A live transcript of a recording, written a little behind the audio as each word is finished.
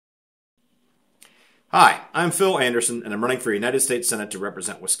Hi, I'm Phil Anderson, and I'm running for United States Senate to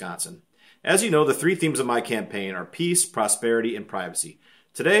represent Wisconsin. As you know, the three themes of my campaign are peace, prosperity, and privacy.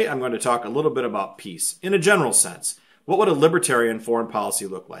 Today, I'm going to talk a little bit about peace. In a general sense, what would a libertarian foreign policy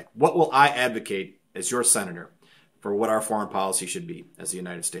look like? What will I advocate as your senator for what our foreign policy should be as the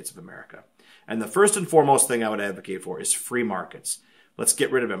United States of America? And the first and foremost thing I would advocate for is free markets. Let's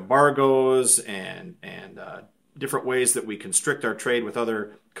get rid of embargoes and different ways that we constrict our trade with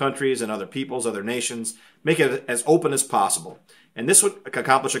other countries and other peoples, other nations, make it as open as possible. And this would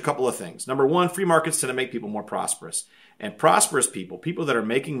accomplish a couple of things. Number one, free markets tend to make people more prosperous. And prosperous people, people that are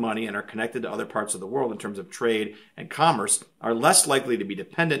making money and are connected to other parts of the world in terms of trade and commerce, are less likely to be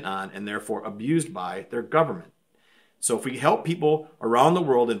dependent on and therefore abused by their government. So if we help people around the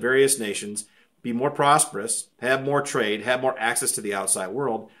world in various nations be more prosperous, have more trade, have more access to the outside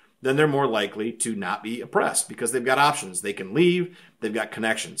world, then they're more likely to not be oppressed because they've got options. They can leave. They've got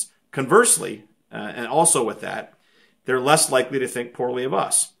connections. Conversely, and also with that, they're less likely to think poorly of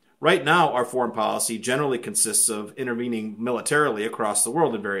us. Right now, our foreign policy generally consists of intervening militarily across the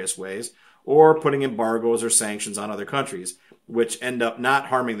world in various ways or putting embargoes or sanctions on other countries, which end up not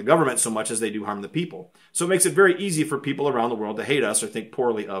harming the government so much as they do harm the people. So it makes it very easy for people around the world to hate us or think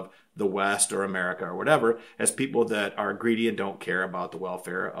poorly of the West or America or whatever as people that are greedy and don't care about the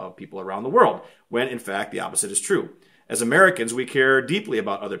welfare of people around the world, when in fact the opposite is true. As Americans, we care deeply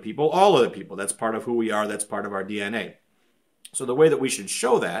about other people, all other people. That's part of who we are. That's part of our DNA. So the way that we should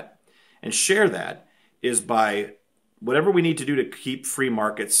show that and share that is by whatever we need to do to keep free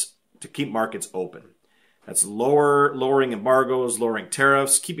markets, to keep markets open. That's lowering embargoes, lowering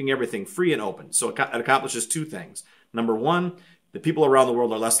tariffs, keeping everything free and open. So it accomplishes two things. Number one, the people around the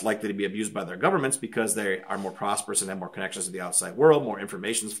world are less likely to be abused by their governments because they are more prosperous and have more connections to the outside world. More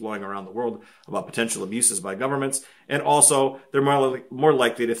information is flowing around the world about potential abuses by governments. And also, they're more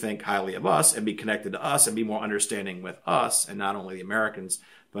likely to think highly of us and be connected to us and be more understanding with us, and not only the Americans,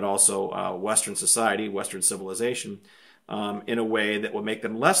 but also Western society, Western civilization, in a way that will make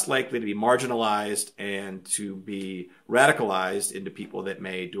them less likely to be marginalized and to be radicalized into people that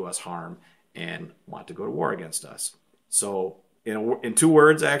may do us harm and want to go to war against us. So in two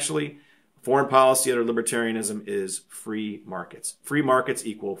words, actually, foreign policy under libertarianism is free markets. Free markets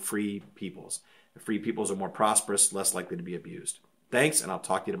equal free peoples. Free peoples are more prosperous, less likely to be abused. Thanks, and I'll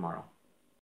talk to you tomorrow.